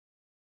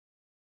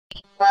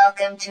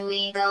Welcome to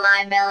Eagle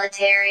Eye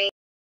Military.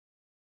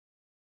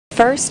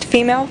 First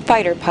female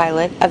fighter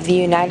pilot of the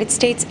United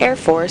States Air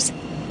Force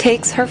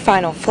takes her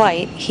final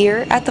flight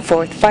here at the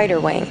 4th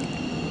Fighter Wing.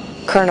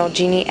 Colonel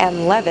Jeannie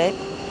M. Leavitt,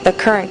 the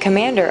current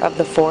commander of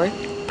the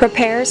 4th,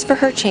 prepares for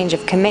her change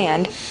of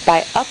command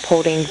by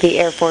upholding the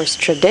Air Force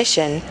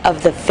tradition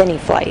of the Finney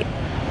flight.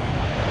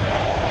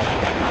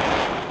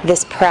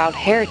 This proud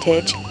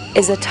heritage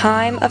is a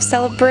time of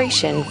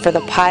celebration for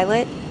the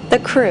pilot, the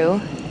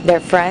crew, their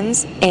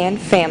friends,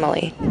 and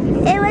family.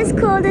 It was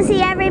cool to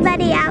see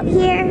everybody out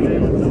here.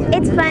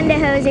 It's fun to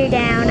hose her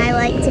down. I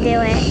like to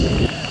do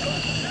it.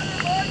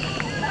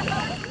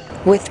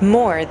 With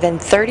more than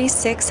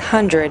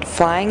 3,600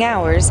 flying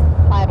hours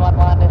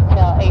 911 is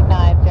till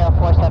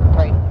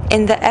 890473.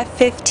 in the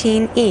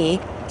F-15E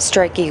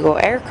Strike Eagle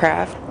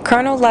aircraft,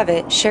 Colonel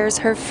Leavitt shares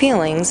her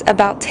feelings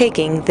about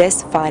taking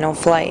this final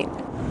flight.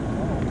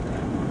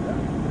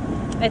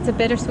 It's a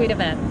bittersweet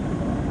event.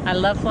 I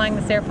love flying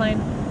this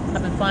airplane.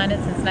 I've been flying it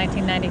since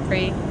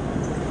 1993.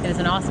 It is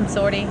an awesome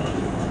sortie,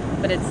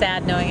 but it's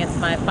sad knowing it's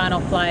my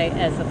final flight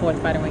as the 4th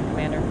Fighter Wing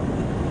Commander.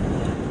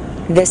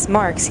 This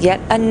marks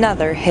yet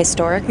another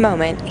historic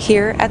moment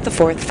here at the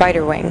 4th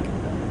Fighter Wing.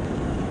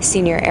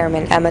 Senior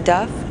Airman Emma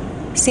Duff,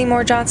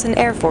 Seymour Johnson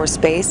Air Force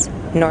Base,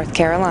 North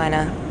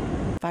Carolina.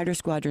 Fighter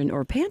squadron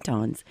or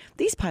Pantons,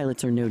 these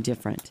pilots are no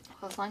different.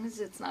 Well, as long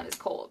as it's not as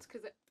cold.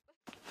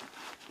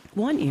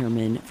 One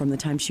airman, from the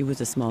time she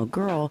was a small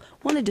girl,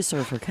 wanted to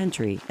serve her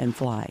country and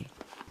fly.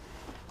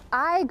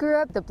 I grew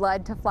up the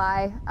blood to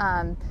fly,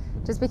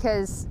 just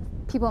because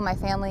people in my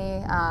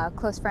family,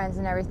 close friends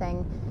and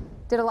everything,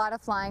 did a lot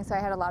of flying, so I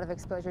had a lot of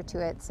exposure to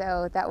it.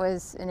 So that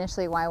was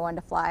initially why I wanted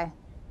to fly.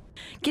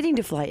 Getting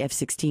to fly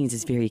F-16s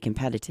is very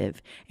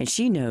competitive, and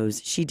she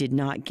knows she did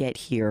not get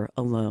here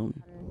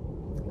alone.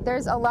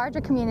 There's a larger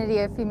community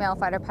of female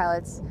fighter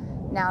pilots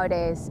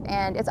nowadays,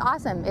 and it's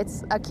awesome.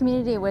 It's a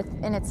community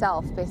within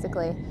itself,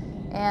 basically,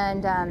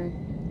 and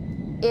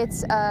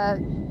it's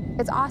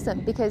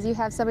awesome because you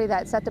have somebody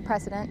that set the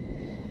precedent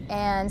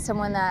and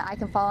someone that I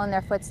can follow in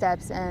their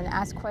footsteps and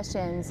ask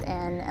questions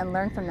and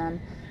learn from them.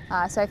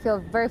 So I feel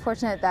very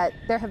fortunate that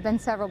there have been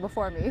several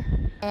before me,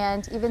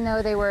 and even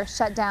though they were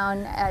shut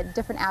down at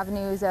different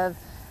avenues of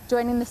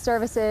joining the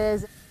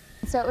services,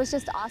 so it was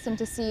just awesome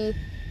to see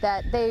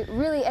that they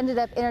really ended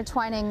up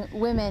intertwining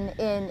women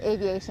in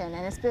aviation,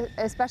 and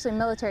especially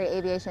military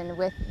aviation,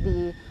 with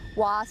the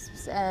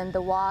WASPs and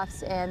the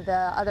WAFs and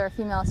the other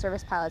female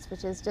service pilots,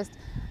 which is just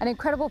an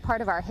incredible part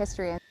of our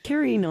history.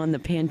 Carrying on the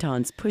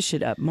Panton's Push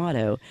It Up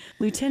motto,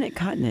 Lieutenant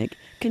Kotnik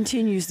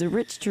continues the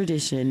rich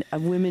tradition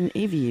of women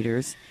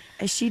aviators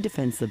as she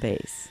defends the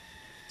base.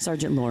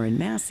 Sergeant Lauren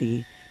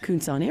Massey,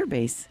 Kunsan Air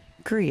Base,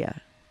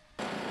 Korea.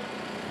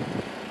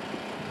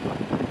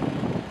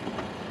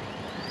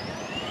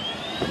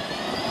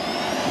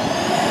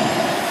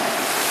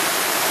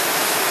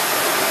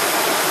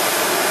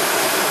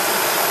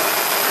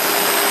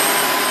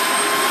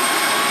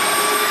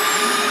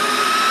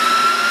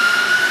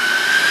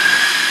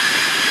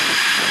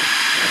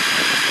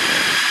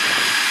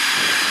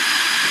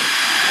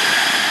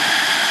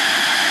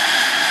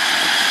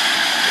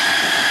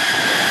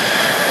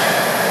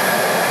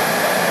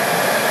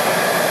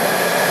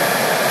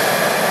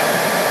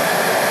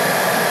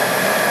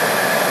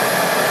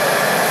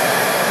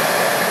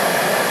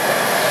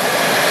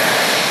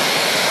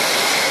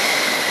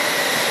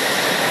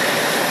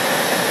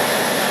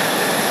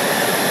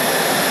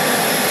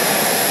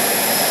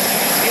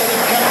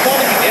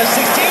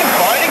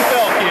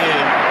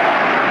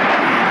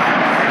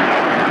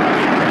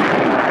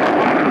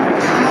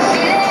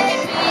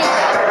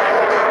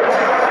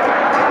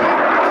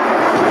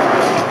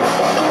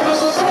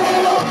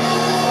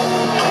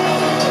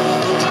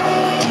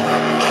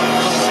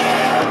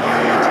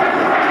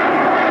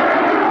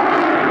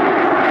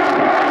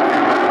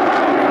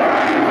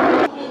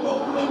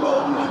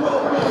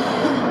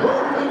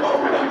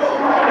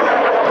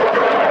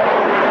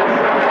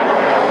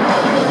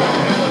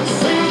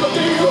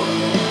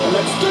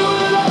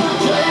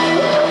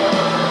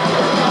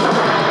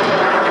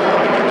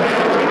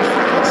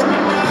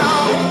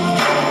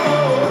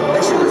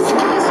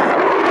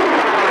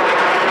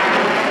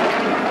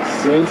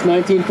 Since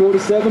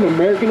 1947,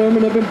 American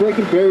airmen have been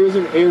breaking barriers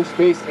in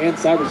airspace and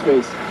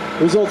cyberspace,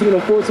 resulting in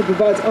a force that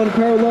provides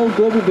unparalleled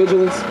global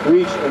vigilance,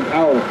 reach, and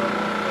power.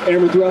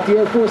 Airmen throughout the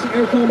Air Force and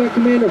Air Combat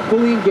Command are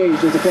fully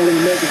engaged as a part of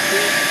American